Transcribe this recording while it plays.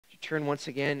turn once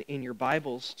again in your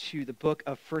Bibles to the book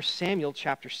of 1 Samuel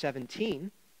chapter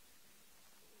 17.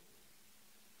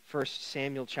 1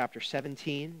 Samuel chapter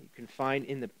 17. You can find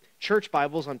in the church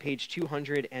Bibles on page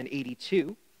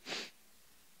 282.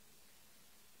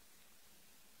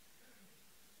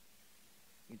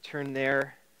 You turn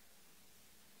there.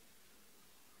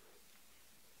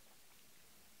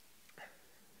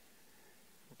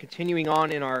 We're continuing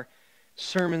on in our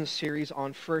sermon series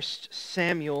on 1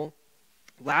 Samuel.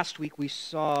 Last week we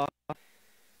saw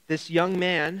this young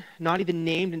man, not even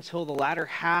named until the latter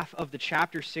half of the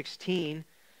chapter 16,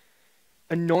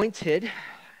 anointed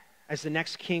as the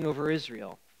next king over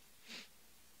Israel.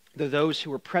 Though those who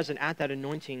were present at that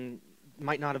anointing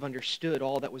might not have understood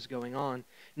all that was going on.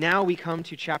 Now we come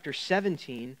to chapter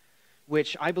 17,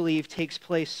 which I believe takes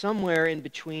place somewhere in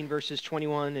between verses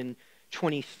 21 and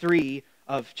 23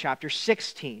 of chapter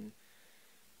 16.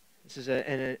 This is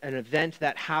an event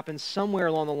that happens somewhere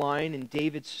along the line in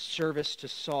David's service to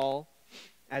Saul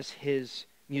as his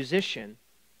musician.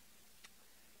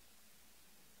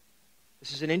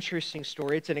 This is an interesting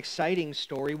story. It's an exciting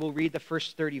story. We'll read the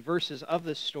first 30 verses of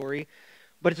this story,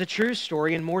 but it's a true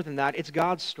story, and more than that, it's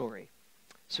God's story.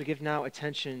 So give now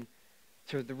attention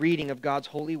to the reading of God's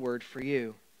holy word for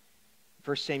you.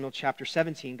 1 Samuel chapter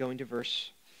 17, going to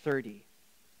verse 30.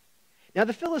 Now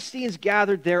the Philistines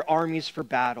gathered their armies for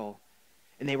battle,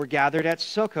 and they were gathered at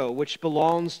Socoh, which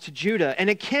belongs to Judah, and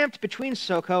encamped between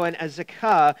Socoh and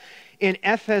Azekah in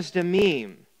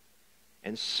Ephes-dammim.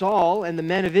 And Saul and the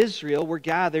men of Israel were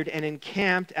gathered and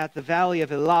encamped at the valley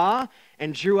of Elah,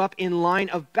 and drew up in line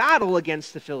of battle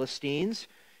against the Philistines.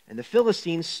 And the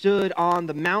Philistines stood on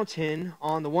the mountain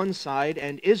on the one side,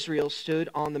 and Israel stood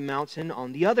on the mountain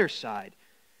on the other side,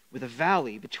 with a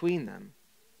valley between them.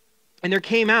 And there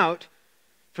came out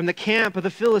from the camp of the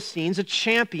Philistines a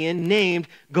champion named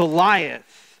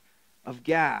Goliath of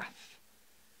Gath,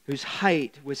 whose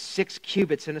height was 6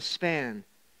 cubits and a span.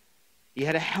 He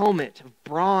had a helmet of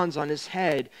bronze on his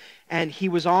head, and he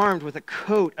was armed with a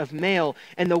coat of mail,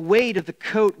 and the weight of the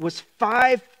coat was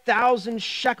 5,000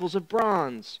 shekels of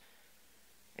bronze.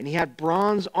 And he had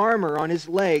bronze armor on his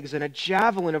legs, and a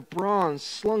javelin of bronze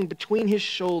slung between his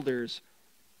shoulders.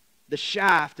 The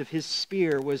shaft of his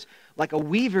spear was like a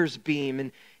weaver's beam,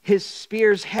 and his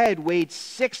spear's head weighed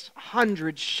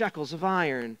 600 shekels of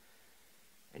iron.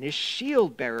 And his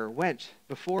shield bearer went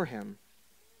before him.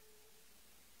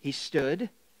 He stood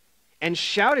and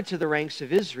shouted to the ranks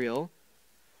of Israel,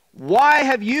 "Why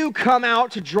have you come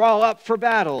out to draw up for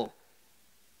battle?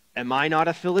 Am I not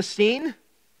a Philistine?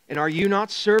 And are you not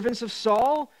servants of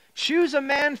Saul? Choose a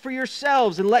man for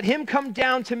yourselves and let him come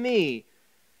down to me.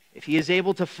 If he is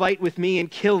able to fight with me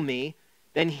and kill me,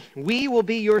 then we will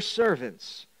be your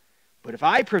servants. But if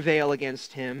I prevail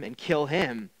against him and kill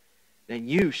him, then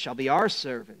you shall be our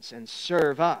servants and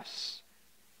serve us."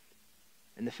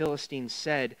 And the Philistines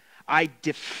said, "I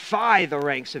defy the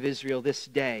ranks of Israel this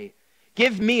day.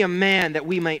 Give me a man that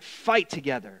we might fight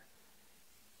together."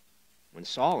 When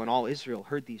Saul and all Israel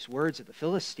heard these words of the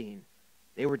Philistine,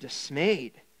 they were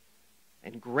dismayed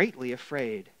and greatly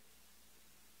afraid.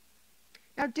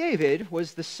 Now David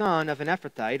was the son of an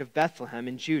Ephrathite of Bethlehem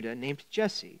in Judah named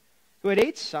Jesse, who had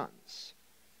 8 sons.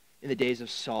 In the days of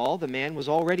Saul, the man was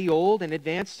already old and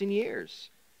advanced in years.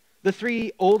 The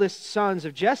 3 oldest sons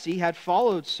of Jesse had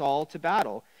followed Saul to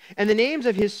battle, and the names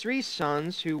of his 3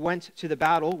 sons who went to the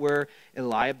battle were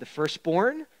Eliab the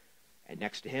firstborn, and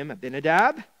next to him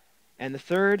Abinadab, and the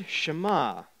third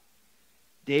Shammah.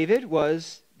 David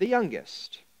was the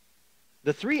youngest.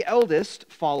 The 3 eldest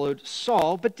followed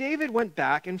Saul, but David went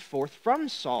back and forth from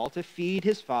Saul to feed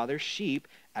his father's sheep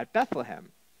at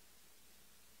Bethlehem.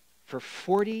 For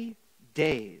 40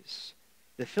 days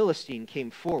the Philistine came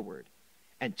forward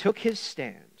and took his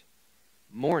stand,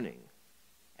 morning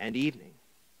and evening.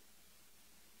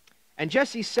 And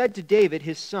Jesse said to David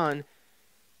his son,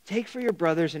 "Take for your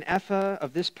brothers an ephah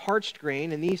of this parched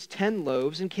grain and these 10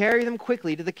 loaves, and carry them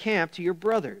quickly to the camp to your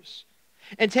brothers.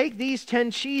 And take these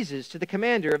 10 cheeses to the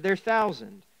commander of their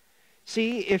 1,000.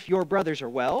 See if your brothers are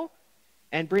well,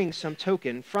 and bring some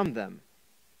token from them."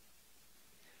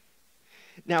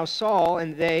 Now Saul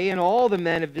and they and all the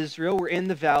men of Israel were in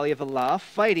the valley of Elah,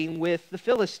 fighting with the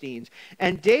Philistines.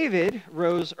 And David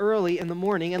rose early in the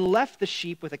morning and left the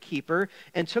sheep with a keeper,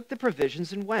 and took the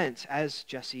provisions and went, as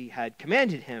Jesse had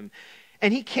commanded him.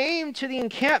 And he came to the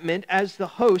encampment as the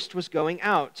host was going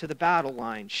out to the battle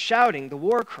line, shouting the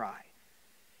war cry.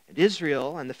 And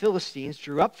Israel and the Philistines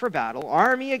drew up for battle,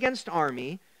 army against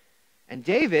army. And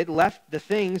David left the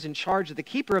things in charge of the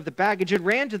keeper of the baggage and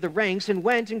ran to the ranks and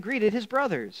went and greeted his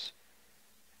brothers.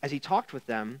 As he talked with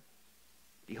them,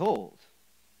 behold,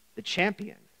 the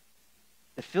champion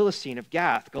The Philistine of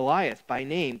Gath, Goliath by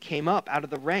name, came up out of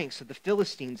the ranks of the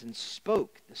Philistines and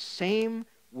spoke the same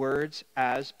words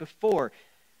as before.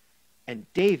 And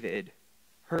David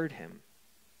heard him.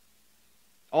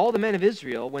 All the men of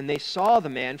Israel, when they saw the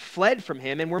man, fled from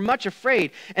him and were much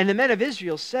afraid. And the men of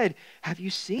Israel said, "Have you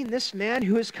seen this man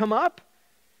who has come up?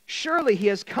 Surely he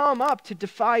has come up to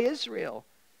defy Israel.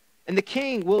 And the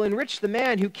king will enrich the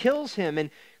man who kills him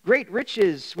with great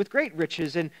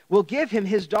riches, and will give him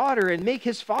his daughter and make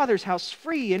his father's house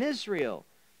free in Israel."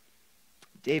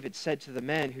 David said to the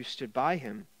men who stood by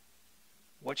him,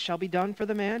 "What shall be done for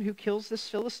the man who kills this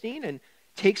Philistine and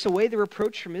takes away the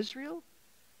reproach from Israel?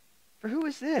 For who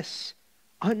is this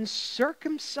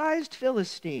uncircumcised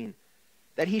Philistine,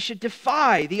 that he should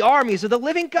defy the armies of the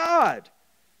living God?"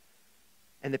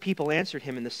 And the people answered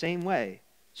him in the same way,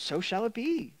 "So shall it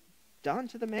be done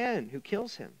to the man who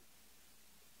kills him."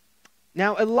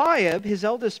 Now Eliab, his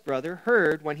eldest brother,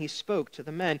 heard when he spoke to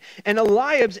the men. And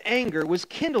Eliab's anger was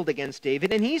kindled against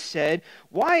David, and he said,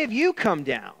 "Why have you come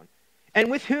down?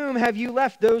 And with whom have you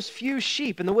left those few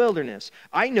sheep in the wilderness?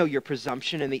 I know your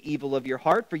presumption and the evil of your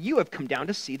heart, for you have come down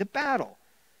to see the battle."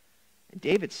 And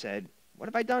David said, "What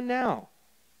have I done now?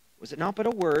 Was it not but a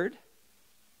word?"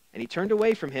 And he turned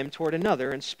away from him toward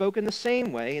another and spoke in the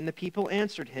same way, and the people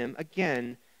answered him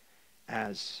again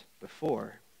as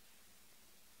before.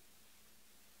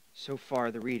 So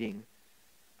far, the reading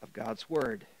of God's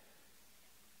word.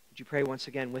 Would you pray once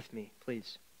again with me,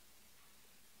 please?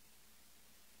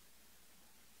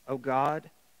 O God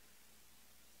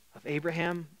of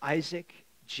Abraham, Isaac,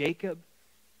 Jacob,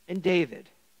 and David,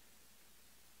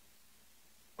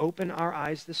 open our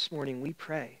eyes this morning, we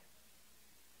pray,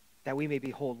 that we may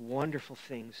behold wonderful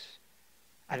things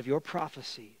out of your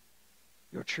prophecy,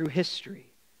 your true history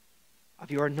of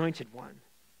your anointed one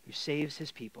who saves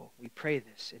his people. We pray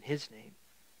this in his name.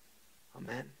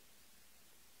 Amen.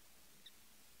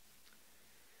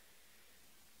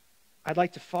 I'd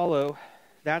like to follow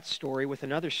that story with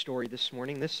another story this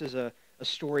morning. This is a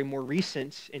story more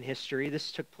recent in history.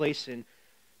 This took place in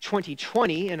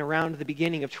 2020 and around the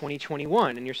beginning of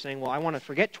 2021. And you're saying, well, I want to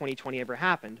forget 2020 ever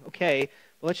happened. Okay,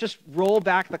 well, let's just roll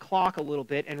back the clock a little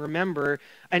bit and remember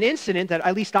an incident that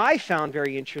at least I found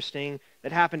very interesting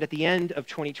that happened at the end of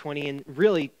 2020 and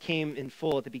really came in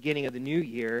full at the beginning of the new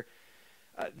year.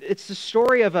 It's the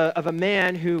story of a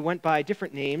man who went by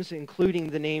different names, including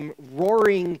the name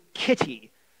Roaring Kitty.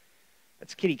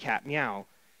 That's kitty cat, meow.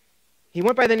 He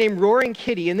went by the name Roaring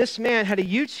Kitty, and this man had a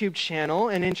YouTube channel,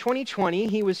 and in 2020,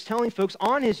 he was telling folks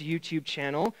on his YouTube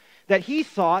channel that he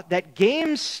thought that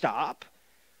GameStop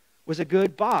was a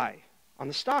good buy on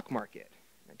the stock market.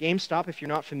 Now, GameStop, if you're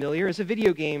not familiar, is a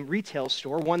video game retail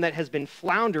store, one that has been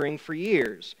floundering for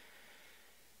years.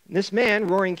 And this man,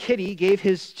 Roaring Kitty, gave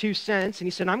his 2 cents, and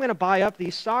he said, "I'm going to buy up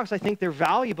these stocks. I think they're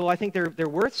valuable. I think they're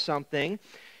worth something."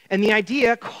 And the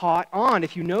idea caught on.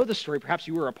 If you know the story, perhaps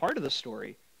you were a part of the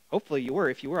story. Hopefully you were.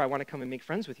 If you were, I want to come and make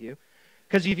friends with you.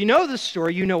 Because if you know the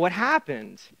story, you know what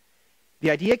happened.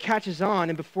 The idea catches on,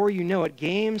 and before you know it,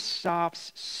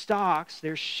 GameStop's stocks,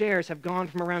 their shares, have gone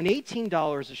from around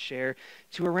 $18 a share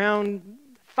to around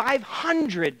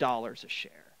 $500 a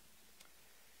share.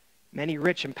 Many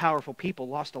rich and powerful people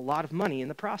lost a lot of money in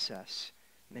the process.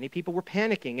 Many people were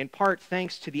panicking, in part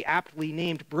thanks to the aptly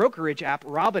named brokerage app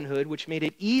Robinhood, which made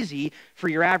it easy for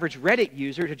your average Reddit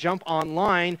user to jump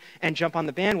online and jump on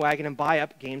the bandwagon and buy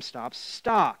up GameStop's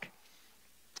stock.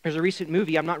 There's a recent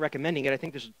movie, I'm not recommending it, I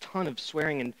think there's a ton of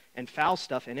swearing and foul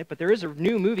stuff in it, but there is a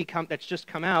new movie that's just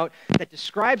come out that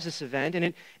describes this event,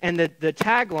 and the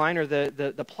tagline or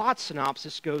the plot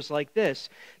synopsis goes like this: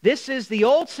 "This is the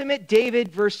ultimate David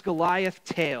versus Goliath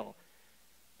tale."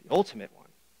 The ultimate one.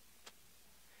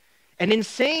 An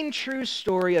insane true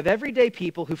story of everyday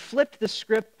people who flipped the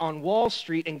script on Wall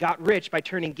Street and got rich by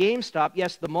turning GameStop,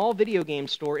 yes, the mall video game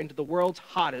store, into the world's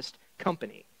hottest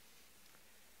company.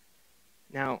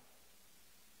 Now,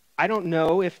 I don't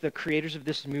know if the creators of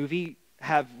this movie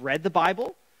have read the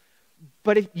Bible,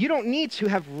 but if you don't need to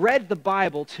have read the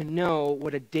Bible to know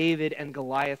what a David and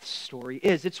Goliath story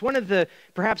is. It's one of the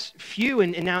perhaps few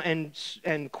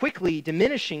and quickly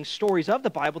diminishing stories of the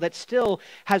Bible that still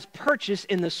has purchase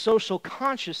in the social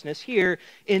consciousness here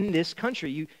in this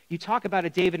country. You talk about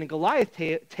a David and Goliath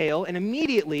tale, and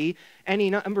immediately any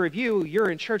number of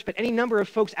you're in church, but any number of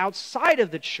folks outside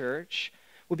of the church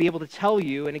will be able to tell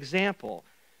you an example.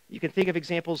 You can think of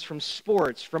examples from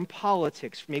sports, from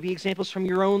politics, maybe examples from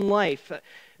your own life.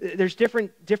 There's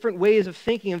different ways of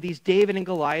thinking of these David and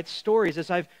Goliath stories. As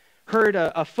I've heard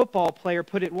a football player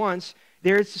put it once,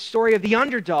 there's the story of the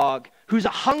underdog who's a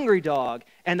hungry dog,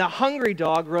 and the hungry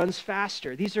dog runs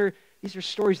faster. These are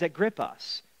stories that grip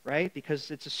us. right?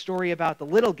 Because it's a story about the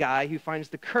little guy who finds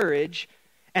the courage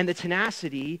and the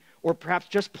tenacity, or perhaps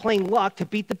just plain luck, to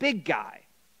beat the big guy.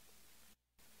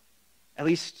 At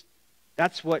least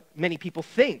that's what many people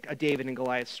think a David and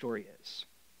Goliath story is.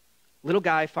 Little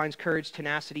guy finds courage,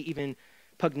 tenacity, even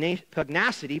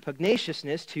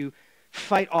pugnaciousness to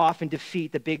fight off and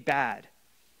defeat the big bad.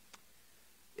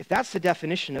 If that's the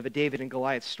definition of a David and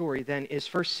Goliath story, then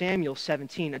is 1 Samuel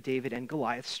 17 a David and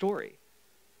Goliath story?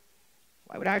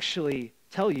 Well, I would actually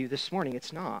tell you this morning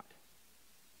it's not.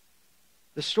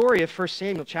 The story of 1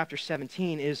 Samuel chapter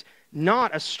 17 is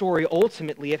not a story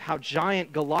ultimately of how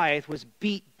giant Goliath was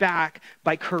beat back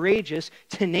by courageous,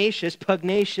 tenacious,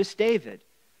 pugnacious David.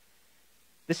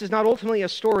 This is not ultimately a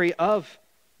story of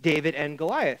David and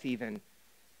Goliath even.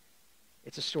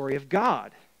 It's a story of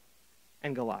God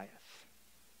and Goliath.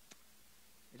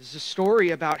 It is a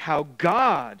story about how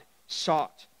God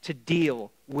sought to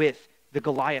deal with the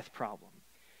Goliath problem,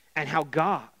 and how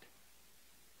God,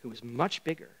 who was much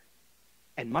bigger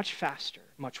and much faster,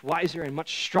 much wiser and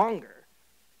much stronger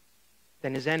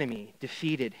than his enemy,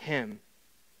 defeated him.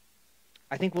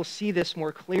 I think we'll see this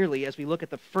more clearly as we look at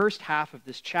the first half of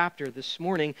this chapter this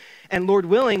morning. And Lord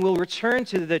willing, we'll return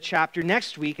to the chapter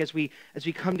next week as we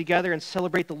come together and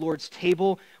celebrate the Lord's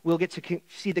table. We'll get to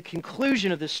see the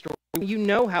conclusion of this story. You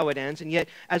know how it ends, and yet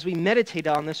as we meditate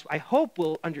on this, I hope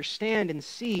we'll understand and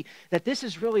see that this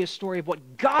is really a story of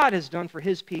what God has done for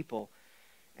his people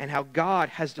and how God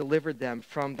has delivered them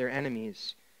from their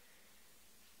enemies.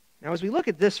 Now, as we look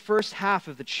at this first half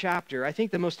of the chapter, I think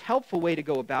the most helpful way to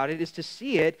go about it is to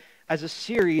see it as a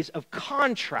series of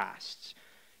contrasts.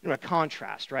 You know, a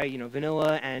contrast, right? You know,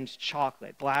 vanilla and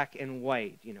chocolate, black and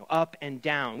white, you know, up and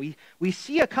down. We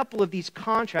see a couple of these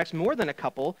contrasts, more than a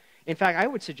couple. In fact, I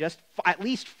would suggest at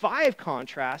least 5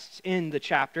 contrasts in the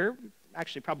chapter.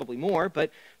 Actually, probably more,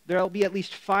 but there'll be at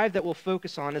least 5 that we'll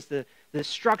focus on as the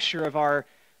structure of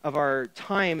our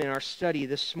time in our study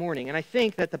this morning. And I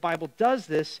think that the Bible does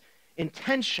this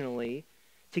intentionally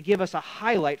to give us a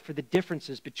highlight for the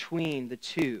differences between the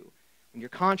two. When you're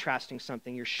contrasting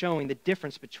something, you're showing the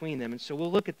difference between them. And so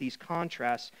we'll look at these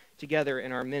contrasts together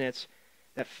in our minutes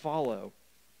that follow.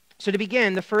 So to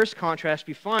begin, the first contrast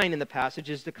we find in the passage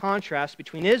is the contrast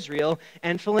between Israel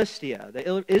and Philistia,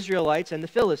 the Israelites and the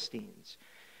Philistines.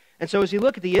 And so as you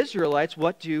look at the Israelites,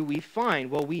 what do we find?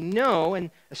 Well, we know,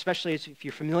 and especially if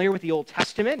you're familiar with the Old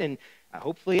Testament, and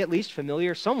hopefully at least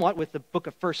familiar somewhat with the book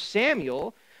of 1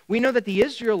 Samuel, we know that the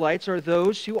Israelites are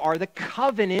those who are the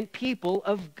covenant people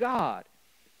of God.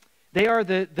 They are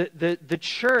the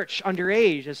church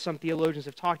underage, as some theologians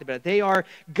have talked about. They are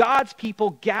God's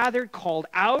people gathered, called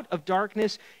out of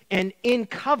darkness, and in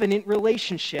covenant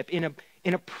relationship, in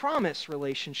a promise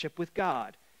relationship with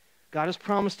God. God has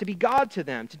promised to be God to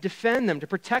them, to defend them, to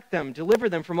protect them, deliver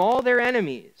them from all their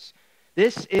enemies.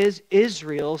 This is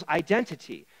Israel's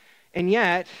identity. And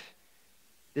yet,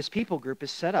 this people group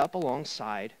is set up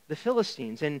alongside the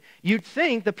Philistines. And you'd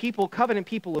think the covenant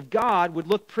people of God would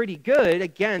look pretty good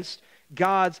against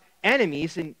God's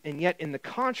enemies. And yet, in the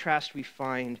contrast, we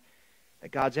find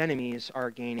that God's enemies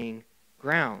are gaining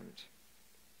ground.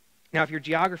 Now, if your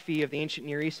geography of the ancient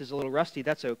Near East is a little rusty,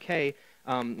 that's okay.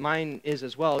 Mine is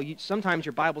as well. Sometimes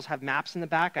your Bibles have maps in the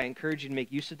back. I encourage you to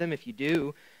make use of them if you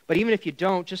do. But even if you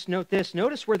don't, just note this.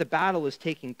 Notice where the battle is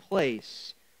taking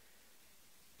place.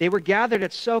 They were gathered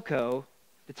at Soko,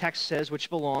 the text says,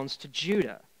 which belongs to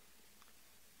Judah.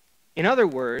 In other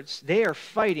words, they are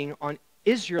fighting on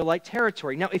Israelite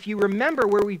territory. Now, if you remember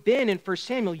where we've been in 1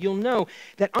 Samuel, you'll know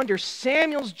that under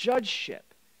Samuel's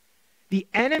judgeship, the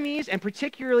enemies, and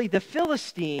particularly the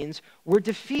Philistines, were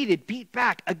defeated, beat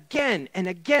back again and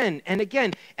again and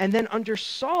again. And then under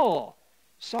Saul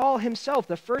himself,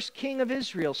 the first king of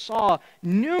Israel, saw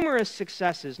numerous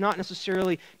successes, not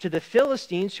necessarily to the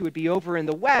Philistines, who would be over in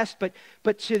the west,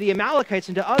 but to the Amalekites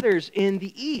and to others in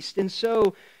the east. And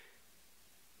so,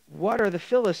 what are the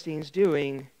Philistines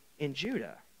doing in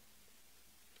Judah?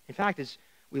 In fact, as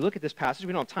we look at this passage,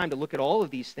 we don't have time to look at all of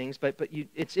these things, but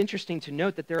it's interesting to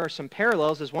note that there are some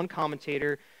parallels, as one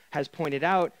commentator has pointed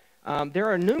out. There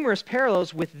are numerous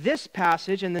parallels with this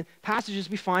passage and the passages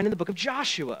we find in the book of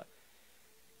Joshua.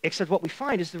 Except what we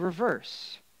find is the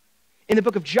reverse. In the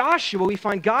book of Joshua, we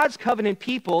find God's covenant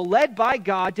people led by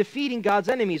God defeating God's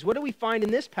enemies. What do we find in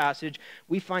this passage?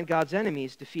 We find God's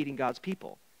enemies defeating God's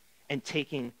people and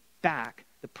taking back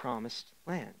the promised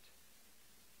land.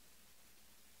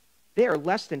 They are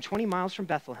less than 20 miles from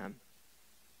Bethlehem,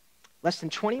 less than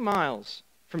 20 miles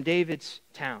from David's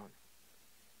town.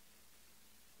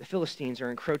 The Philistines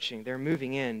are encroaching. They're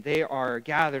moving in. They are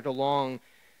gathered along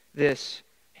this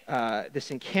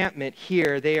this encampment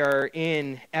here, they are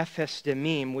in Ephes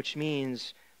Damim, which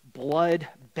means blood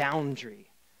boundary.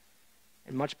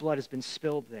 And much blood has been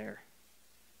spilled there.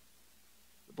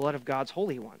 The blood of God's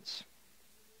holy ones.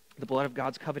 The blood of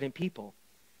God's covenant people.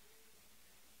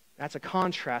 That's a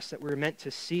contrast that we're meant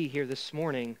to see here this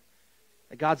morning.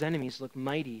 That God's enemies look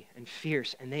mighty and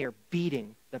fierce, and they are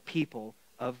beating the people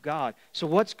of God. So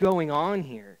what's going on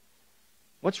here?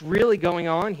 What's really going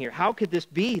on here? How could this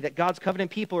be that God's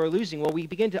covenant people are losing? Well, we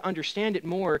begin to understand it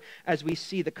more as we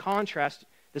see the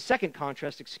second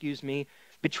contrast,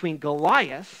 between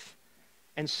Goliath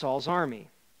and Saul's army.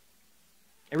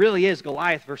 It really is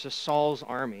Goliath versus Saul's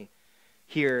army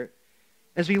here.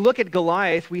 As we look at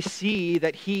Goliath, we see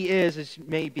that he is, as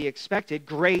may be expected,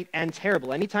 great and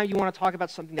terrible. Anytime you want to talk about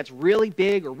something that's really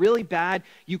big or really bad,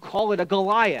 you call it a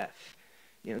Goliath.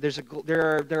 You know,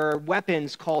 there are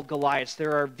weapons called Goliaths.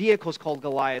 There are vehicles called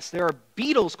Goliaths. There are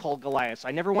beetles called Goliaths.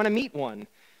 I never want to meet one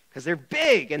because they're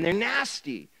big and they're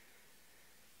nasty.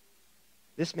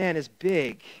 This man is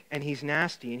big and he's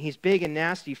nasty. And he's big and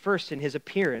nasty first in his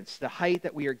appearance. The height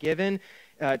that we are given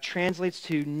translates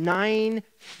to 9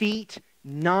 feet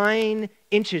 9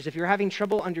 inches. If you're having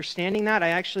trouble understanding that,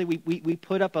 we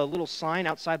put up a little sign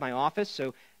outside my office.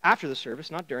 So after the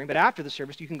service, not during, but after the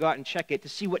service, you can go out and check it to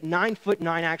see what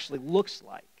 9'9" actually looks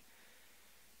like.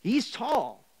 He's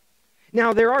tall.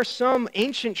 Now, there are some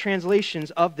ancient translations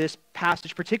of this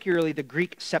passage, particularly the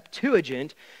Greek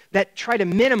Septuagint, that try to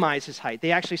minimize his height.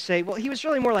 They actually say, well, he was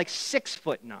really more like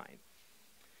 6'9",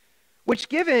 which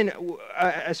given,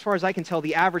 as far as I can tell,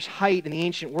 the average height in the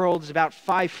ancient world is about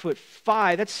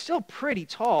 5'5". That's still pretty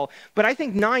tall, but I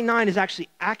think 9'9" is actually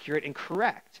accurate and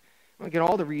correct. I don't get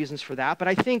all the reasons for that, but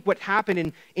I think what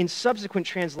happened in subsequent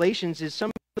translations is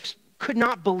some folks could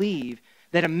not believe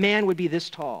that a man would be this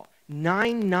tall.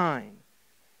 9'9".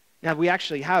 Now, we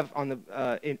actually have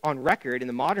on record in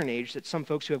the modern age that some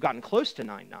folks who have gotten close to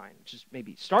 9'9", which is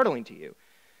maybe startling to you.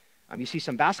 You see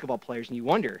some basketball players and you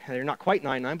wonder, they're not quite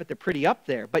 9'9", but they're pretty up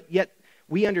there. But yet,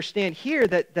 we understand here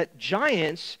that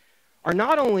giants are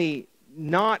not only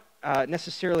not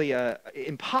necessarily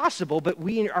impossible, but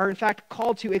we are in fact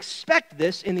called to expect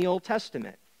this in the Old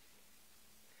Testament.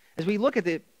 As we look at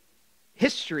the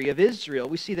history of Israel,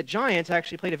 we see that giants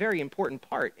actually played a very important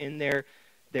part in their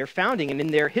founding and in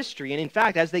their history. And in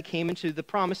fact, as they came into the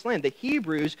Promised Land, the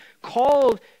Hebrews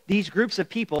called these groups of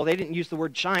people, they didn't use the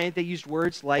word giant, they used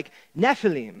words like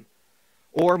Nephilim,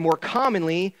 or more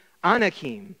commonly,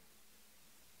 Anakim.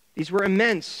 These were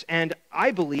immense and,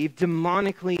 I believe,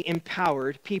 demonically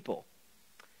empowered people.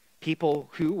 People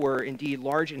who were indeed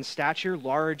large in stature,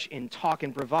 large in talk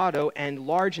and bravado, and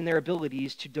large in their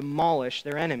abilities to demolish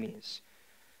their enemies.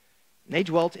 And they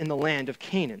dwelt in the land of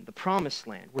Canaan, the Promised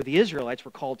Land, where the Israelites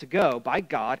were called to go by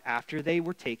God after they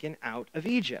were taken out of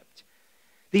Egypt.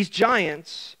 These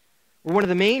giants were one of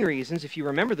the main reasons, if you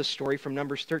remember the story from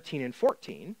Numbers 13 and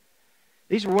 14,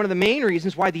 these were one of the main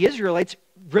reasons why the Israelites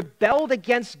rebelled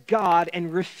against God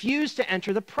and refused to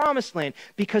enter the Promised Land,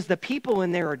 because the people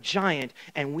in there are giant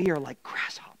and we are like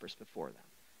grasshoppers before them.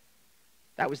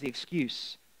 That was the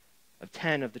excuse of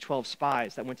 10 of the 12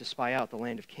 spies that went to spy out the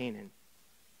land of Canaan.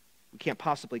 We can't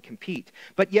possibly compete.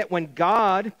 But yet when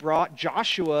God brought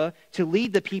Joshua to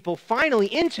lead the people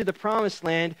finally into the Promised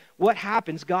Land, what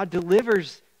happens? God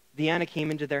delivers the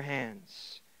Anakim into their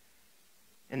hands.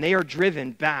 And they are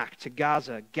driven back to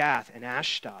Gaza, Gath, and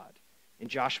Ashdod in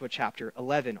Joshua chapter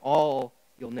 11. All,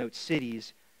 you'll note,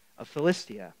 cities of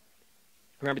Philistia.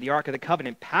 Remember, the Ark of the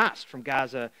Covenant passed from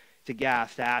Gaza to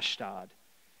Gath to Ashdod.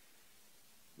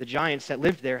 The giants that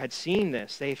lived there had seen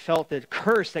this. They felt the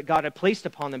curse that God had placed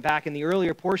upon them back in the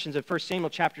earlier portions of 1 Samuel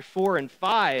chapter 4 and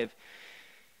 5.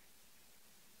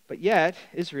 But yet,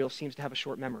 Israel seems to have a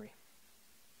short memory.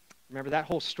 Remember that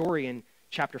whole story in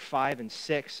chapter 5 and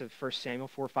 6 of 1 Samuel,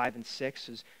 4, 5, and 6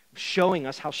 is showing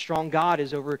us how strong God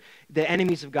is over the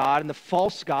enemies of God and the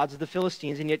false gods of the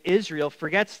Philistines, and yet Israel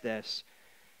forgets this.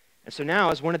 And so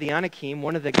now, as one of the Anakim,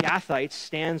 one of the Gathites,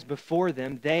 stands before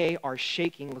them, they are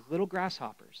shaking like little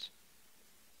grasshoppers,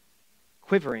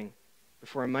 quivering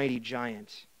before a mighty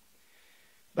giant.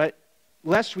 But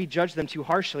lest we judge them too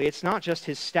harshly, it's not just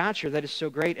his stature that is so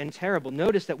great and terrible.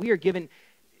 Notice that we are given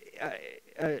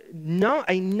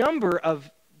a number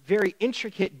of very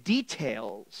intricate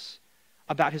details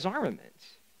about his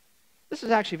armament. This is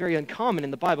actually very uncommon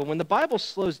in the Bible. When the Bible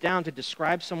slows down to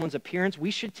describe someone's appearance, we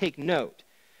should take note,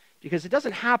 because it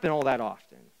doesn't happen all that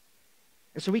often.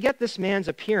 And so we get this man's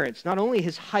appearance, not only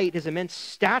his height, his immense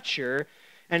stature,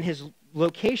 and his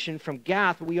location from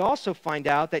Gath, but we also find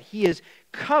out that he is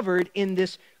covered in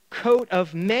this coat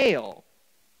of mail,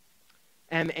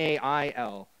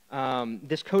 M-A-I-L.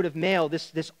 this coat of mail,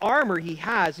 this armor he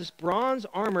has, this bronze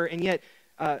armor, and yet,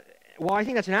 while I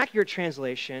think that's an accurate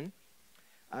translation,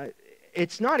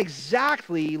 it's not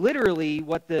exactly, literally,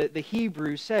 what the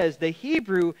Hebrew says. The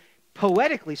Hebrew,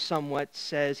 poetically somewhat,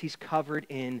 says he's covered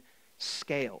in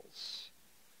scales.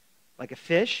 Like a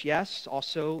fish, yes,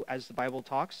 also, as the Bible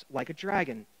talks, like a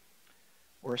dragon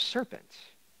or a serpent.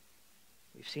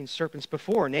 We've seen serpents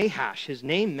before. Nahash, his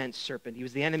name meant serpent. He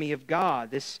was the enemy of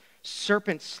God. This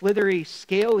serpent, slithery,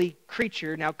 scaly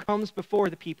creature now comes before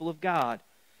the people of God.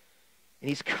 And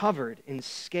he's covered in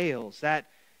scales. That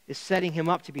is setting him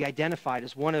up to be identified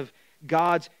as one of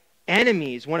God's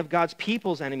enemies, one of God's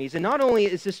people's enemies. And not only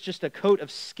is this just a coat of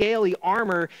scaly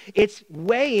armor, it's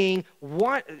weighing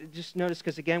what, just notice,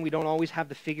 because again, we don't always have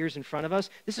the figures in front of us.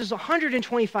 This is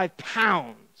 125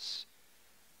 pounds.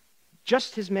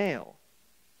 Just his mail.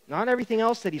 Not everything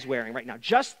else that he's wearing right now.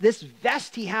 Just this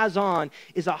vest he has on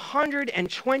is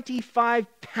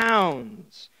 125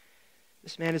 pounds.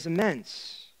 This man is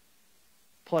immense.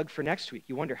 Plug for next week.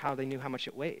 You wonder how they knew how much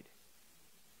it weighed.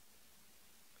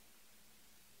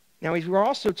 Now, we're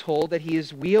also told that he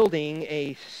is wielding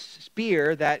a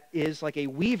spear that is like a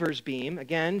weaver's beam.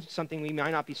 Again, something we might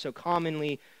not be so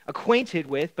commonly acquainted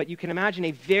with, but you can imagine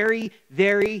a very,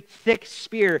 very thick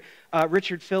spear.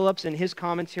 Richard Phillips in his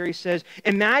commentary says,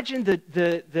 imagine the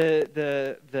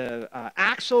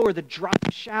axle or the drive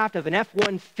shaft of an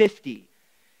F-150.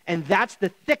 And that's the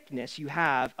thickness you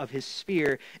have of his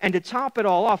spear. And to top it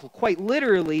all off, quite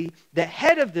literally, the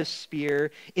head of this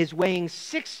spear is weighing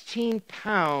 16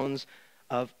 pounds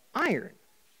of iron.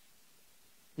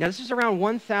 Now, this is around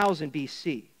 1000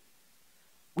 BC.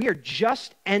 We are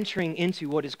just entering into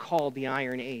what is called the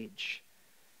Iron Age.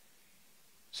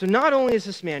 So not only is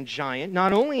this man giant,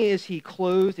 not only is he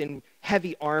clothed in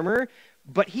heavy armor,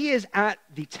 but he is at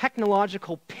the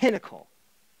technological pinnacle.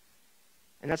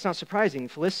 And that's not surprising.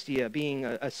 Philistia, being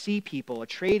a sea people, a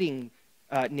trading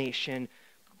nation,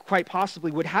 quite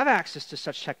possibly would have access to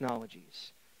such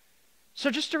technologies. So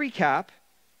just to recap,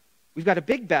 we've got a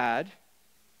big bad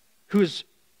who is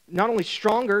not only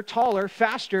stronger, taller,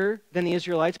 faster than the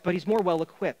Israelites, but he's more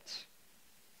well-equipped.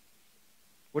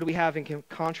 What do we have in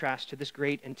contrast to this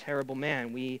great and terrible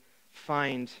man? We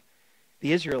find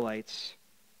the Israelites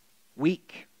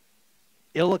weak,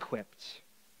 ill-equipped,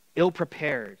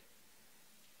 ill-prepared.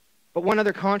 But one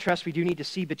other contrast we do need to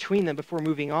see between them before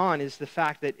moving on is the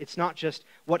fact that it's not just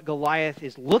what Goliath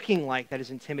is looking like that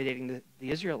is intimidating the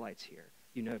Israelites here,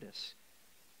 you notice.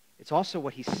 It's also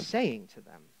what he's saying to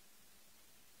them.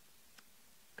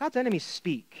 God's enemies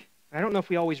speak. I don't know if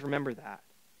we always remember that.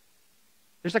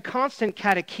 There's a constant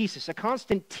catechesis, a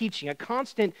constant teaching, a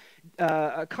constant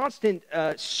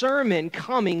sermon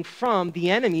coming from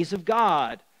the enemies of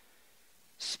God,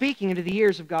 speaking into the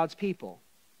ears of God's people.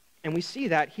 And we see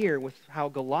that here with how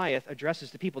Goliath addresses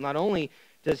the people. Not only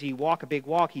does he walk a big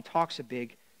walk, he talks a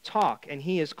big talk. And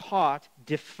he is caught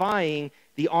defying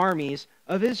the armies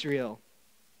of Israel.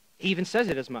 He even says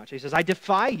it as much. He says, I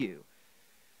defy you.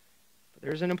 But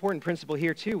there's an important principle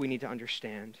here too we need to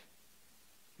understand.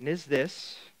 And is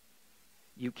this: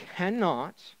 you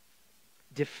cannot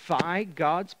defy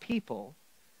God's people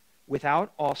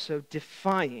without also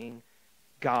defying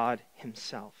God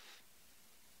himself.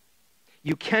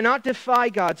 You cannot defy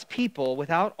God's people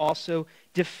without also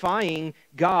defying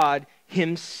God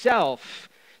himself.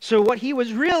 So what he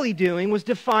was really doing was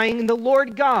defying the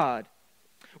Lord God.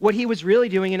 What he was really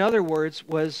doing, in other words,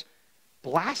 was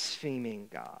blaspheming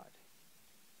God.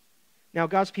 Now,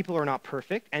 God's people are not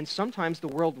perfect, and sometimes the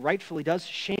world rightfully does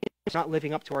shame us not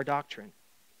living up to our doctrine.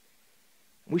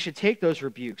 We should take those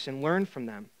rebukes and learn from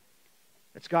them.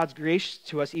 That's God's grace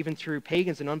to us even through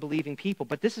pagans and unbelieving people.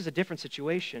 But this is a different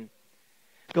situation.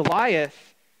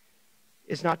 Goliath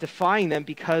is not defying them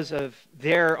because of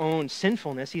their own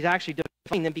sinfulness. He's actually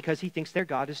defying them because he thinks their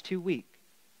God is too weak.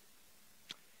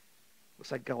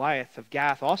 Looks like Goliath of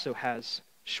Gath also has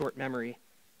short memory,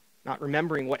 not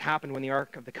remembering what happened when the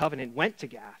Ark of the Covenant went to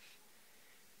Gath.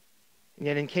 And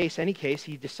yet in any case,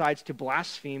 he decides to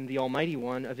blaspheme the Almighty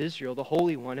One of Israel, the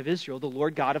Holy One of Israel, the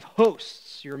Lord God of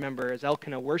hosts. You remember as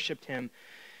Elkanah worshipped him.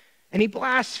 And he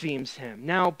blasphemes him.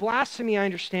 Now, blasphemy, I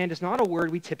understand, is not a word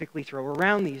we typically throw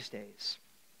around these days.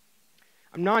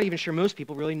 I'm not even sure most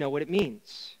people really know what it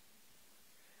means.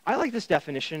 I like this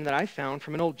definition that I found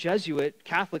from an old Jesuit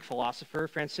Catholic philosopher,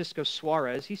 Francisco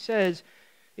Suarez. He says,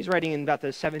 he's writing in about the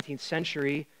 17th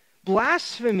century,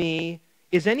 blasphemy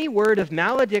is any word of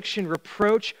malediction,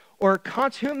 reproach, or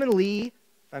contumely,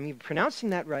 if I'm even pronouncing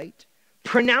that right,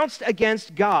 pronounced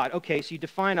against God. Okay, so you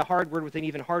define a hard word with an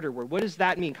even harder word. What does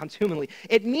that mean, contumely?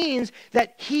 It means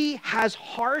that he has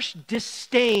harsh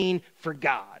disdain for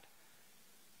God.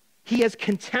 He has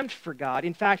contempt for God.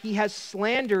 In fact, he has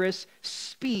slanderous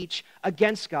speech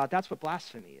against God. That's what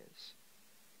blasphemy is.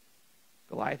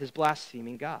 Goliath is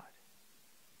blaspheming God.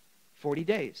 40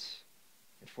 days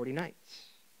and 40 nights.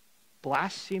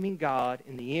 Blaspheming God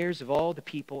in the ears of all the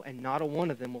people, and not a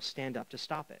one of them will stand up to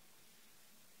stop it.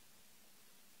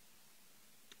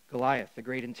 Goliath, the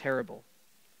great and terrible,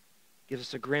 gives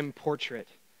us a grim portrait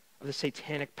of the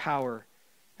satanic power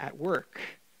at work.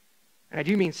 And I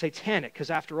do mean satanic, because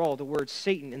after all, the word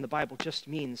Satan in the Bible just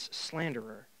means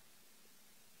slanderer.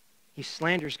 He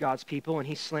slanders God's people, and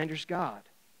he slanders God.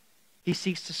 He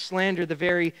seeks to slander the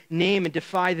very name and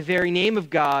defy the very name of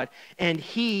God. And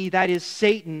he, that is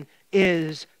Satan,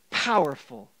 is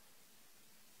powerful.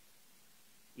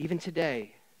 Even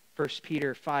today, 1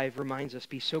 Peter 5 reminds us,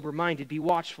 be sober-minded, be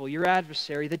watchful. Your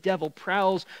adversary, the devil,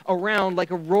 prowls around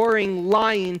like a roaring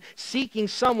lion seeking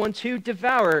someone to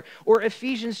devour. Or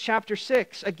Ephesians chapter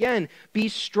 6, again, be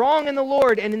strong in the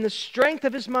Lord and in the strength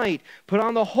of his might. Put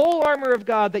on the whole armor of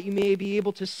God that you may be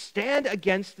able to stand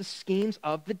against the schemes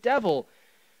of the devil.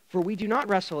 For we do not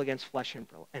wrestle against flesh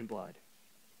and blood.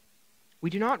 We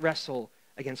do not wrestle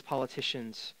against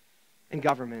politicians and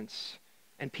governments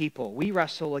and people. We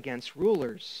wrestle against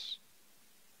rulers,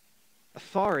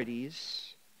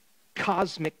 authorities,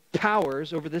 cosmic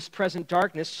powers over this present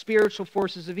darkness, spiritual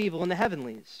forces of evil in the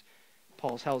heavenlies.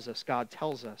 Paul tells us, God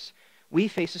tells us, we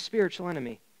face a spiritual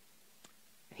enemy,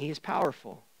 and he is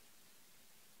powerful.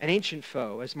 An ancient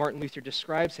foe, as Martin Luther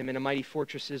describes him, in A Mighty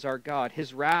Fortress is Our God.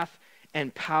 His wrath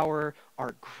and power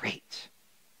are great,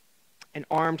 and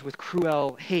armed with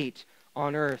cruel hate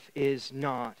on earth is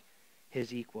not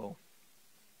his equal.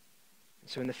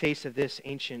 So in the face of this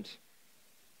ancient,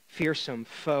 fearsome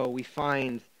foe, we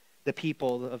find the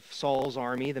people of Saul's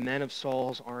army, the men of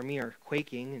Saul's army, are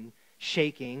quaking and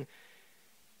shaking.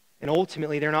 And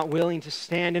ultimately, they're not willing to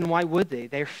stand, and why would they?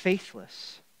 They're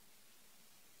faithless.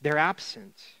 They're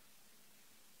absent.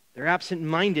 They're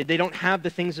absent-minded. They don't have the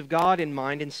things of God in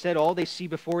mind. Instead, all they see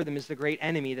before them is the great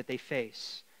enemy that they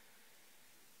face.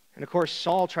 And of course,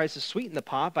 Saul tries to sweeten the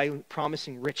pot by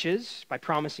promising riches, by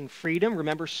promising freedom.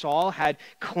 Remember, Saul had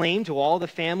claim to all the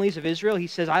families of Israel. He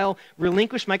says, I'll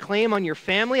relinquish my claim on your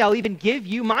family. I'll even give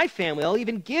you my family. I'll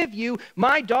even give you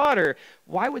my daughter.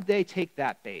 Why would they take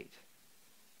that bait?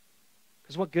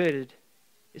 Because what good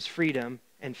is freedom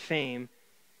and fame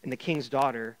and the king's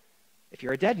daughter if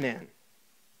you're a dead man?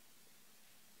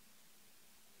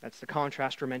 That's the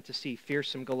contrast we're meant to see.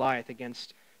 Fearsome Goliath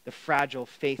against the fragile,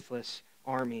 faithless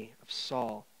army of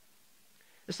Saul.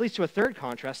 This leads to a third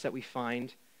contrast that we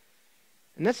find,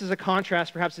 and this is a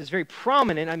contrast perhaps that's very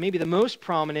prominent, maybe the most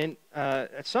prominent,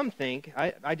 some think,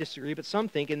 I disagree, but some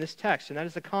think in this text, and that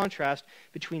is the contrast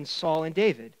between Saul and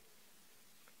David.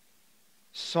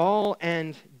 Saul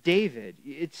and David.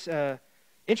 It's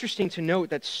interesting to note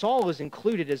that Saul is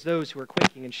included as those who are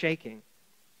quaking and shaking.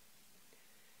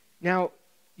 Now,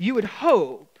 you would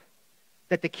hope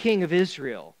that the king of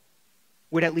Israel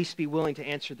would at least be willing to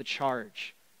answer the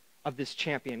charge of this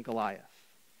champion Goliath.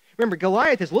 Remember,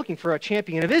 Goliath is looking for a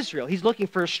champion of Israel. He's looking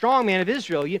for a strong man of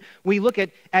Israel. We look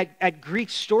at Greek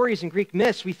stories and Greek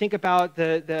myths. We think about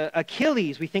the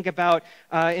Achilles. We think about,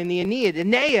 in the Aeneid,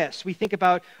 Aeneas. We think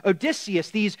about Odysseus,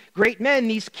 these great men,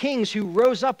 these kings who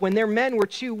rose up when their men were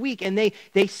too weak, and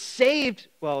they saved,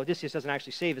 well, Odysseus doesn't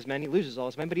actually save his men. He loses all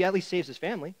his men, but he at least saves his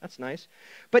family. That's nice.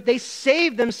 But they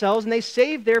saved themselves, and they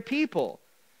saved their people.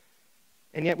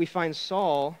 And yet we find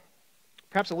Saul,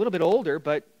 perhaps a little bit older,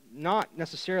 but not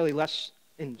necessarily less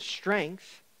in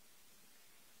strength,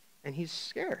 and he's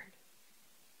scared.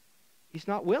 He's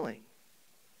not willing.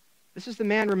 This is the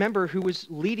man, remember, who was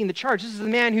leading the charge. This is the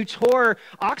man who tore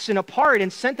oxen apart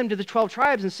and sent them to the 12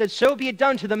 tribes and said, so be it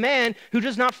done to the man who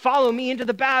does not follow me into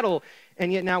the battle.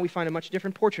 And yet now we find a much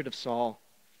different portrait of Saul.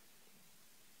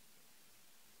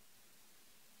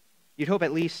 You'd hope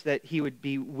at least that he would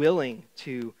be willing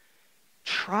to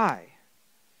try.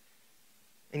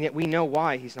 And yet we know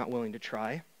why he's not willing to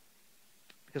try.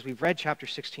 Because we've read chapter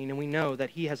 16 and we know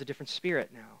that he has a different spirit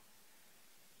now.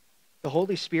 The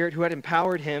Holy Spirit who had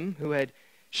empowered him, who had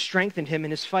strengthened him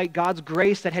in his fight, God's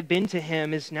grace that had been to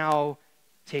him is now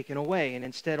taken away. And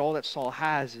instead all that Saul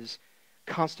has is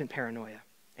constant paranoia,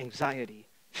 anxiety,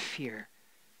 fear.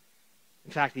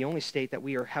 In fact, the only state that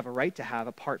we have a right to have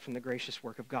apart from the gracious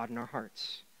work of God in our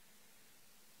hearts.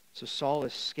 So Saul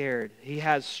is scared. He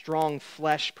has strong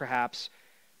flesh perhaps,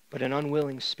 but an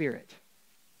unwilling spirit.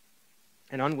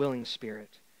 An unwilling spirit.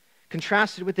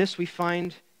 Contrasted with this, we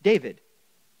find David.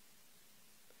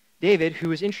 David,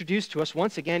 who is introduced to us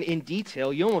once again in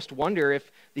detail. You almost wonder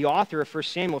if the author of 1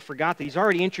 Samuel forgot that he's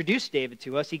already introduced David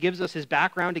to us. He gives us his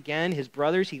background again, his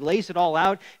brothers. He lays it all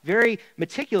out very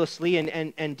meticulously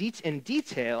and in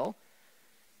detail.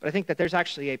 But I think that there's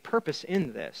actually a purpose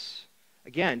in this.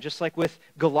 Again, just like with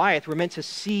Goliath, we're meant to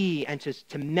see and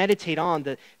to meditate on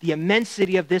the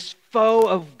immensity of this foe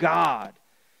of God.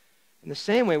 In the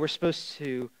same way, we're supposed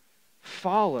to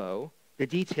follow the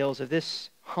details of this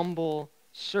humble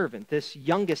servant, this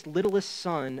youngest, littlest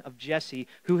son of Jesse,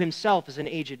 who himself is an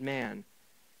aged man.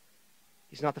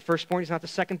 He's not the firstborn, he's not the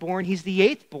secondborn, he's the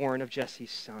eighth-born of Jesse's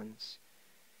sons.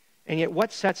 And yet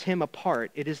what sets him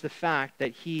apart? It is the fact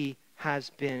that he has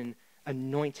been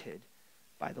anointed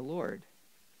by the Lord.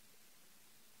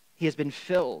 He has been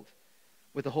filled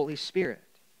with the Holy Spirit.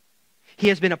 He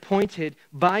has been appointed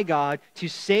by God to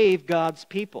save God's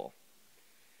people.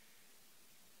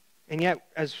 And yet,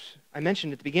 as I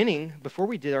mentioned at the beginning, before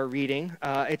we did our reading,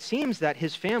 it seems that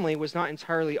his family was not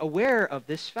entirely aware of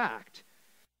this fact.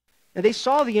 Now, they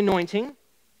saw the anointing.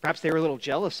 Perhaps they were a little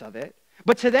jealous of it.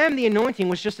 But to them, the anointing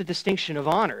was just a distinction of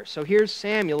honor. So here's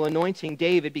Samuel anointing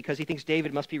David because he thinks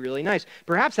David must be really nice.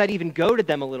 Perhaps that even goaded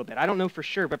them a little bit. I don't know for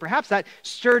sure. But perhaps that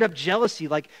stirred up jealousy,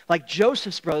 like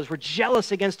Joseph's brothers were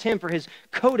jealous against him for his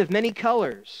coat of many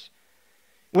colors.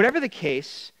 Whatever the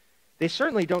case, they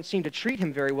certainly don't seem to treat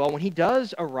him very well when he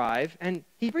does arrive, and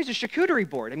he brings a charcuterie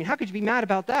board. I mean, how could you be mad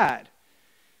about that?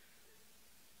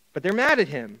 But they're mad at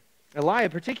him.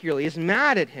 Eliab particularly is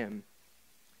mad at him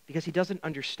because he doesn't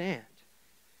understand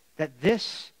that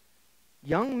this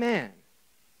young man,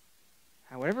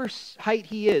 however height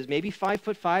he is, maybe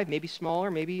 5'5", maybe smaller,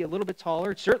 maybe a little bit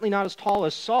taller, certainly not as tall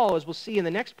as Saul, as we'll see in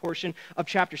the next portion of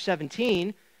chapter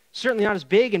 17, certainly not as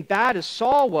big and bad as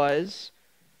Saul was,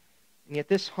 and yet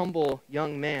this humble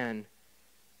young man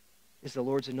is the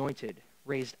Lord's anointed,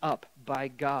 raised up by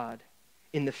God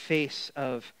in the face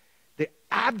of the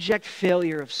abject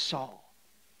failure of Saul.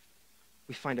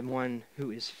 We find him one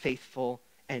who is faithful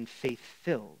and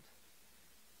faith-filled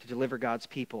to deliver God's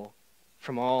people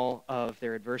from all of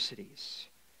their adversities.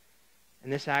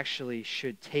 And this actually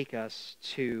should take us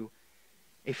to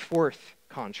a fourth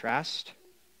contrast.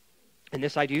 And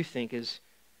this, I do think, is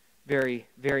very,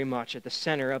 very much at the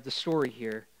center of the story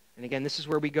here. And again, this is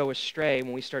where we go astray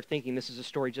when we start thinking this is a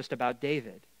story just about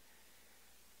David.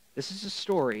 This is a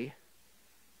story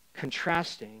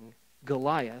contrasting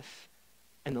Goliath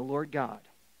and the Lord God.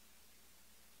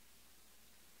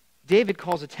 David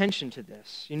calls attention to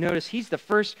this. You notice he's the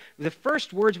first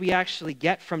words we actually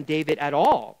get from David at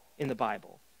all in the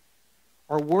Bible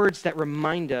are words that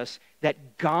remind us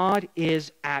that God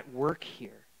is at work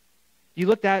here. You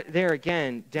look at there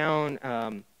again, down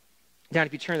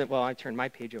if you turn that, well, I turned my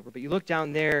page over, but you look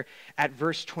down there at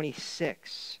verse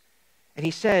 26. And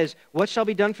he says, "What shall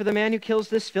be done for the man who kills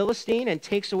this Philistine and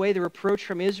takes away the reproach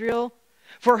from Israel?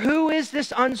 For who is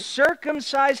this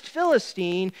uncircumcised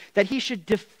Philistine that he should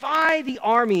defy the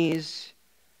armies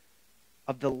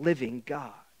of the living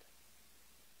God?"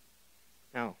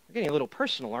 Now, we're getting a little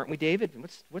personal, aren't we, David?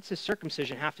 What's this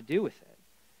circumcision have to do with it?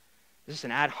 Is this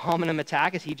an ad hominem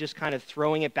attack? Is he just kind of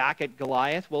throwing it back at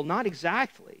Goliath? Well, not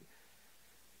exactly.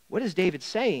 What is David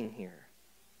saying here?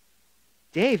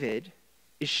 David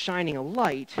is shining a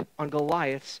light on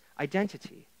Goliath's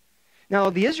identity. Now,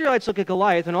 the Israelites look at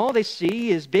Goliath, and all they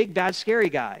see is big, bad, scary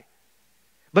guy.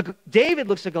 But David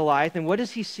looks at Goliath, and what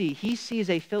does he see? He sees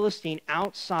a Philistine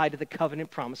outside of the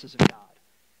covenant promises of God.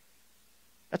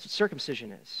 That's what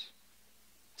circumcision is.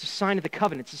 It's a sign of the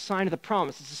covenant. It's a sign of the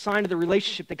promise. It's a sign of the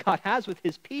relationship that God has with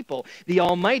his people. The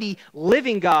almighty,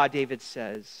 living God, David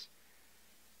says.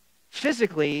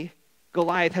 Physically,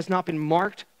 Goliath has not been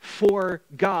marked for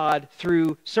God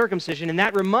through circumcision, and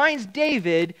that reminds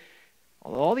David,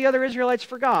 although all the other Israelites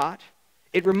forgot,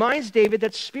 it reminds David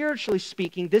that spiritually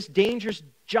speaking, this dangerous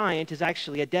giant is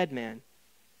actually a dead man.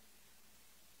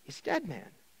 He's a dead man.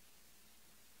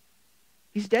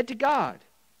 He's dead to God.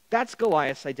 That's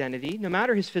Goliath's identity. No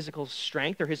matter his physical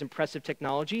strength or his impressive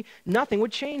technology, nothing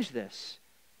would change this.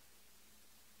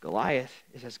 Goliath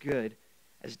is as good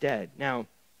as dead. Now,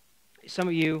 some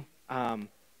of you,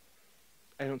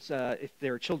 if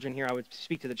there are children here, I would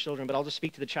speak to the children, but I'll just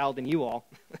speak to the child in you all.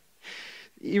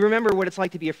 You remember what it's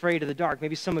like to be afraid of the dark.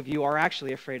 Maybe some of you are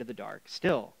actually afraid of the dark.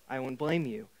 Still, I won't blame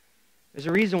you. There's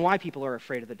a reason why people are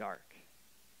afraid of the dark.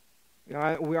 You know,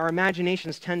 our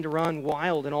imaginations tend to run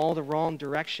wild in all the wrong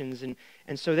directions. And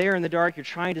so there in the dark, you're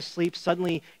trying to sleep.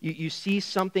 Suddenly, you see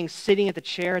something sitting at the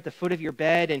chair at the foot of your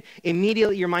bed, and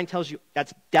immediately your mind tells you,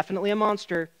 that's definitely a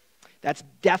monster. That's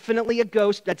definitely a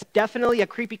ghost. That's definitely a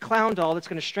creepy clown doll that's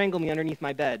going to strangle me underneath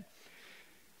my bed.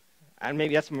 And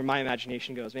maybe that's where my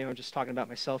imagination goes. Maybe I'm just talking about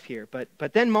myself here.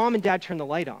 But then mom and dad turn the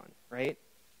light on, right?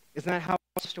 Isn't that how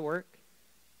it's supposed to work?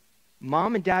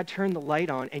 Mom and dad turn the light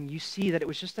on, and you see that it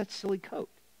was just that silly coat.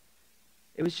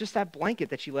 It was just that blanket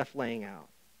that you left laying out.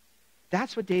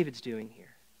 That's what David's doing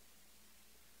here.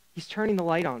 He's turning the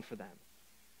light on for them.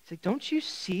 He's like, don't you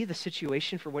see the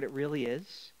situation for what it really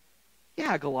is?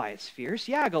 Yeah, Goliath's fierce.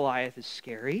 Yeah, Goliath is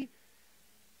scary.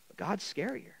 But God's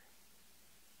scarier.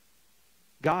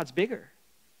 God's bigger.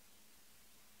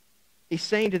 He's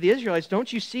saying to the Israelites,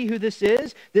 don't you see who this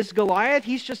is? This Goliath,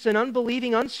 he's just an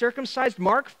unbelieving, uncircumcised,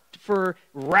 marked for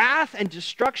wrath and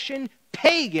destruction,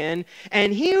 pagan.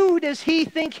 And who does he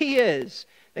think he is?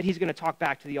 That he's going to talk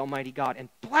back to the Almighty God and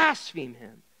blaspheme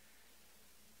him.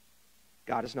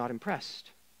 God is not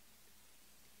impressed.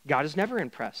 God is never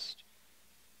impressed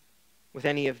with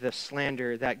any of the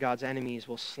slander that God's enemies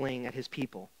will sling at his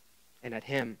people and at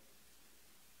him.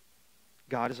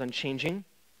 God is unchanging.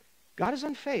 God is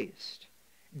unfazed.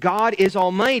 God is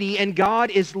almighty, and God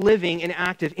is living and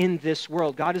active in this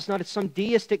world. God is not some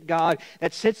deistic God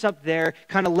that sits up there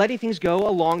kind of letting things go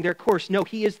along their course. No,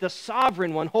 he is the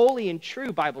sovereign one, holy and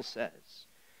true, Bible says.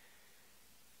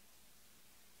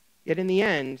 Yet in the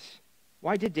end,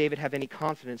 why did David have any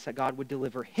confidence that God would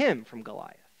deliver him from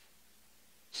Goliath?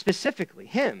 Specifically,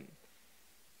 him.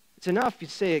 It's enough you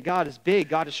say God is big,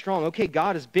 God is strong. Okay,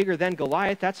 God is bigger than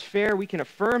Goliath. That's fair. We can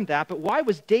affirm that. But why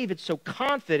was David so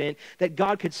confident that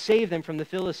God could save them from the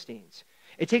Philistines?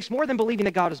 It takes more than believing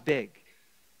that God is big.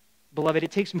 Beloved, it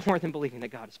takes more than believing that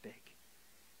God is big.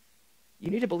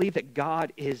 You need to believe that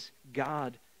God is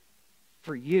God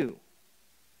for you.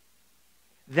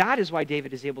 That is why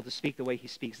David is able to speak the way he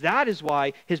speaks. That is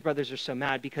why his brothers are so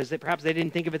mad, because perhaps they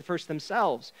didn't think of it first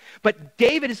themselves. But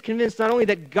David is convinced not only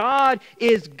that God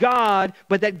is God,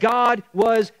 but that God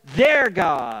was their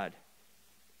God.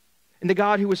 And the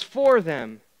God who was for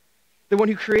them. The one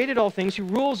who created all things, who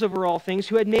rules over all things,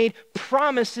 who had made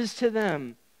promises to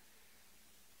them.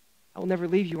 I will never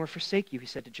leave you or forsake you, he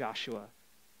said to Joshua,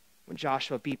 when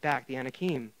Joshua beat back the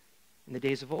Anakim in the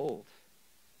days of old.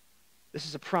 This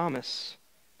is a promise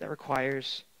that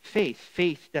requires faith.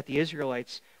 Faith that the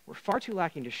Israelites were far too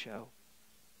lacking to show.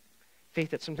 Faith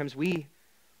that sometimes we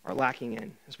are lacking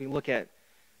in. As we look at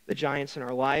the giants in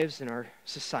our lives, in our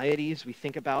societies, we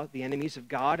think about the enemies of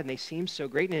God, and they seem so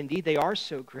great, and indeed they are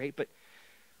so great, but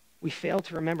we fail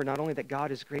to remember not only that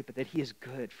God is great, but that he is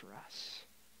good for us.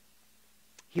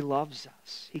 He loves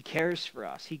us. He cares for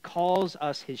us. He calls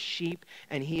us his sheep,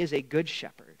 and he is a good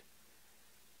shepherd.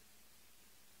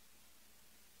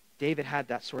 David had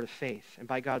that sort of faith, and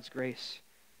by God's grace,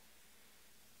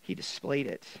 he displayed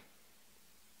it.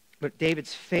 But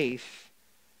David's faith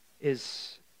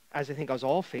is, as I think as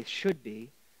all faith should be,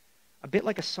 a bit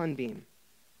like a sunbeam.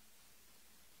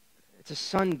 It's a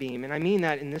sunbeam, and I mean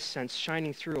that in this sense,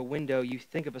 shining through a window. You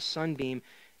think of a sunbeam,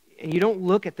 and you don't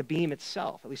look at the beam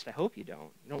itself. At least I hope you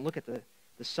don't. You don't look at the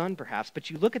sun, perhaps,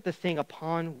 but you look at the thing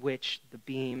upon which the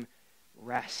beam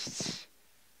rests.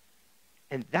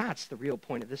 And that's the real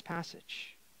point of this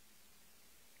passage.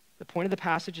 The point of the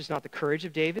passage is not the courage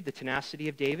of David, the tenacity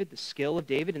of David, the skill of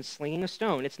David in slinging a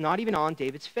stone. It's not even on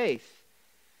David's faith.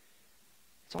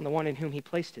 It's on the one in whom he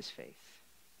placed his faith.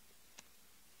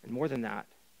 And more than that,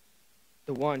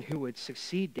 the one who would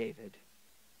succeed David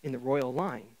in the royal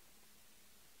line,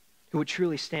 who would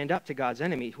truly stand up to God's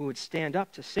enemy, who would stand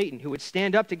up to Satan, who would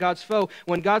stand up to God's foe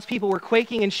when God's people were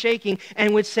quaking and shaking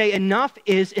and would say, enough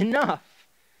is enough.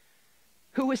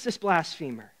 Who is this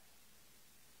blasphemer?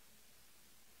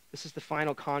 This is the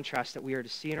final contrast that we are to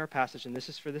see in our passage, and this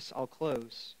is for this I'll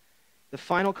close. The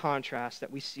final contrast that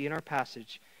we see in our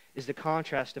passage is the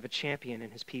contrast of a champion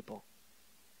and his people.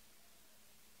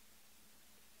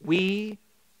 We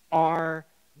are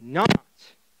not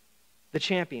the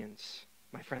champions,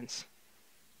 my friends.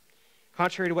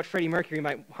 Contrary to what Freddie Mercury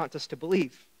might want us to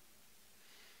believe.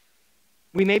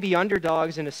 We may be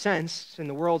underdogs in a sense in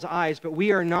the world's eyes, but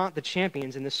we are not the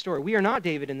champions in this story. We are not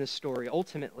David in this story,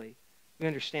 ultimately. We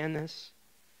understand this.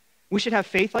 We should have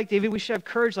faith like David. We should have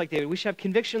courage like David. We should have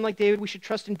conviction like David. We should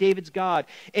trust in David's God.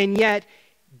 And yet,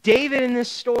 David in this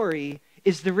story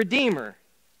is the Redeemer.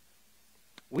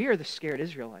 We are the scared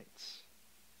Israelites.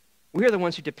 We are the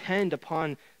ones who depend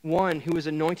upon one who is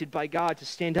anointed by God to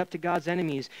stand up to God's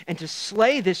enemies and to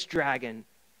slay this dragon.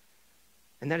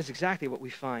 And that is exactly what we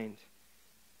find.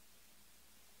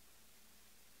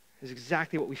 Is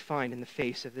exactly what we find in the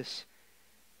face of this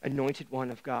anointed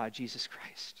one of God, Jesus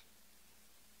Christ.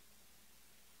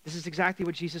 This is exactly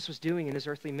what Jesus was doing in his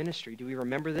earthly ministry. Do we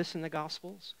remember this in the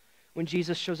Gospels? When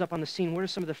Jesus shows up on the scene, what are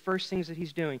some of the first things that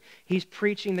he's doing? He's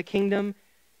preaching the kingdom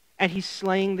and he's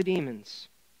slaying the demons.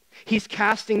 He's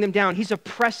casting them down. He's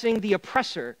oppressing the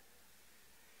oppressor.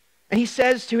 And he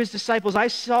says to his disciples, I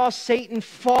saw Satan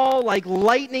fall like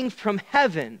lightning from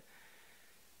heaven.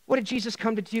 What did Jesus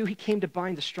come to do? He came to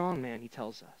bind the strong man, he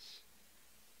tells us.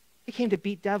 He came to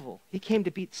beat devil. He came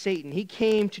to beat Satan. He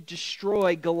came to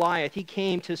destroy Goliath. He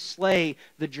came to slay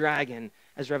the dragon,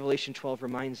 as Revelation 12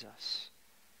 reminds us.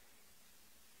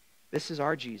 This is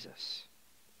our Jesus.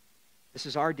 This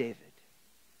is our David.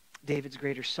 David's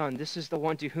greater son. This is the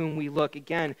one to whom we look.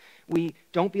 Again, we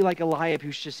don't be like Eliab,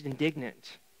 who's just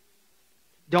indignant.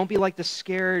 Don't be like the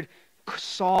scared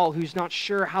Saul, who's not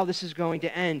sure how this is going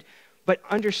to end. But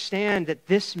understand that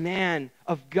this man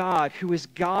of God, who is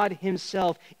God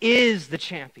himself, is the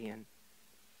champion.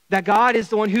 That God is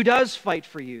the one who does fight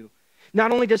for you.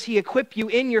 Not only does he equip you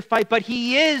in your fight, but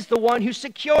he is the one who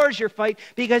secures your fight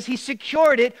because he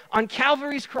secured it on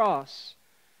Calvary's cross.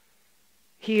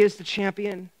 He is the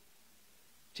champion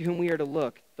to whom we are to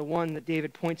look, the one that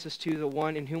David points us to, the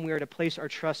one in whom we are to place our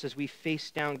trust as we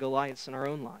face down Goliaths in our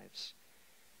own lives.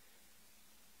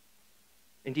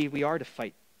 Indeed, we are to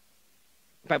fight.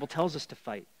 The Bible tells us to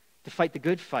fight the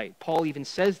good fight. Paul even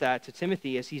says that to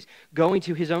Timothy as he's going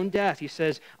to his own death. He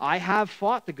says, I have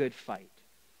fought the good fight.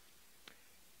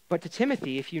 But to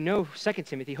Timothy, if you know 2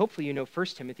 Timothy, hopefully you know 1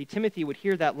 Timothy, Timothy would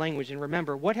hear that language and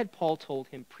remember what had Paul told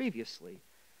him previously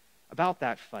about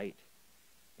that fight.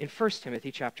 In 1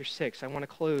 Timothy chapter 6, I want to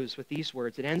close with these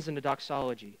words. It ends in a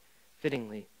doxology,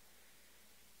 fittingly.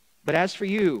 But as for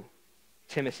you,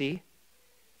 Timothy,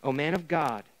 O man of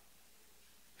God,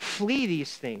 flee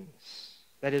these things.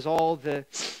 That is all the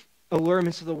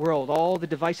allurements of the world, all the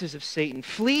devices of Satan.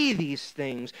 Flee these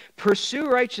things. Pursue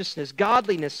righteousness,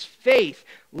 godliness, faith,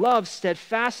 love,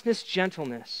 steadfastness,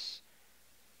 gentleness.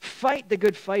 Fight the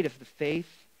good fight of the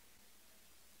faith.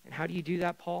 And how do you do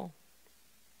that, Paul?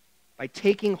 By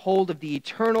taking hold of the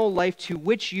eternal life to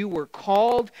which you were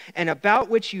called and about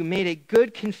which you made a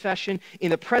good confession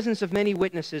in the presence of many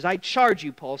witnesses. I charge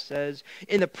you, Paul says,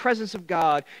 in the presence of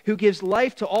God, who gives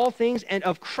life to all things, and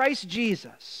of Christ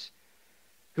Jesus,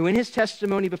 who in his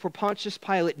testimony before Pontius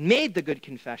Pilate made the good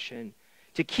confession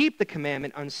to keep the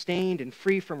commandment unstained and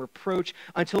free from reproach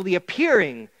until the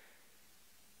appearing,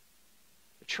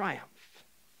 the triumph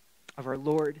of our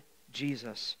Lord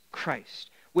Jesus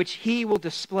Christ, which he will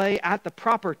display at the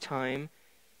proper time,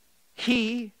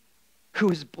 he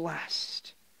who is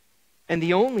blessed and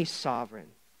the only sovereign,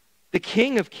 the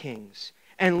King of kings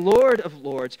and Lord of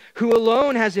lords, who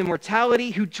alone has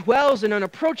immortality, who dwells in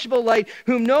unapproachable light,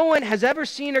 whom no one has ever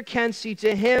seen or can see.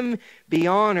 To him be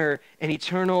honor and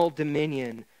eternal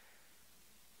dominion.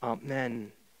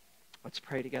 Amen. Let's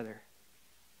pray together.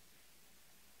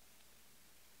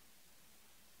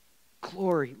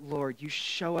 Glory, Lord, you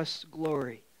show us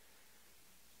glory.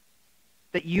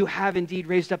 That you have indeed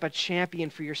raised up a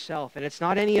champion for yourself. And it's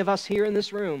not any of us here in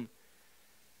this room,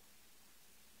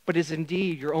 but is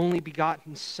indeed your only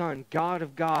begotten Son, God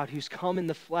of God, who's come in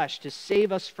the flesh to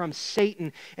save us from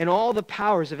Satan and all the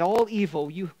powers of all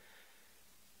evil. You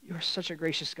are such a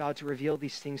gracious God to reveal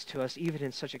these things to us, even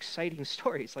in such exciting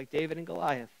stories like David and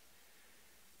Goliath.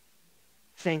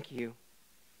 Thank you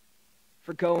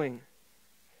for going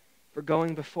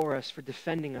before us, for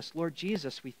defending us. Lord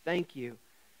Jesus, we thank you.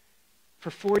 For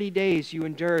 40 days you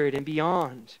endured and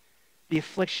beyond the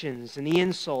afflictions and the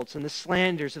insults and the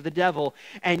slanders of the devil,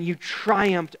 and you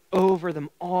triumphed over them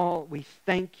all. We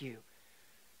thank you.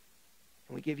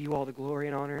 And we give you all the glory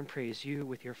and honor and praise, you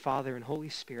with your Father and Holy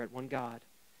Spirit, one God,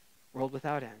 world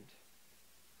without end.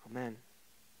 Amen.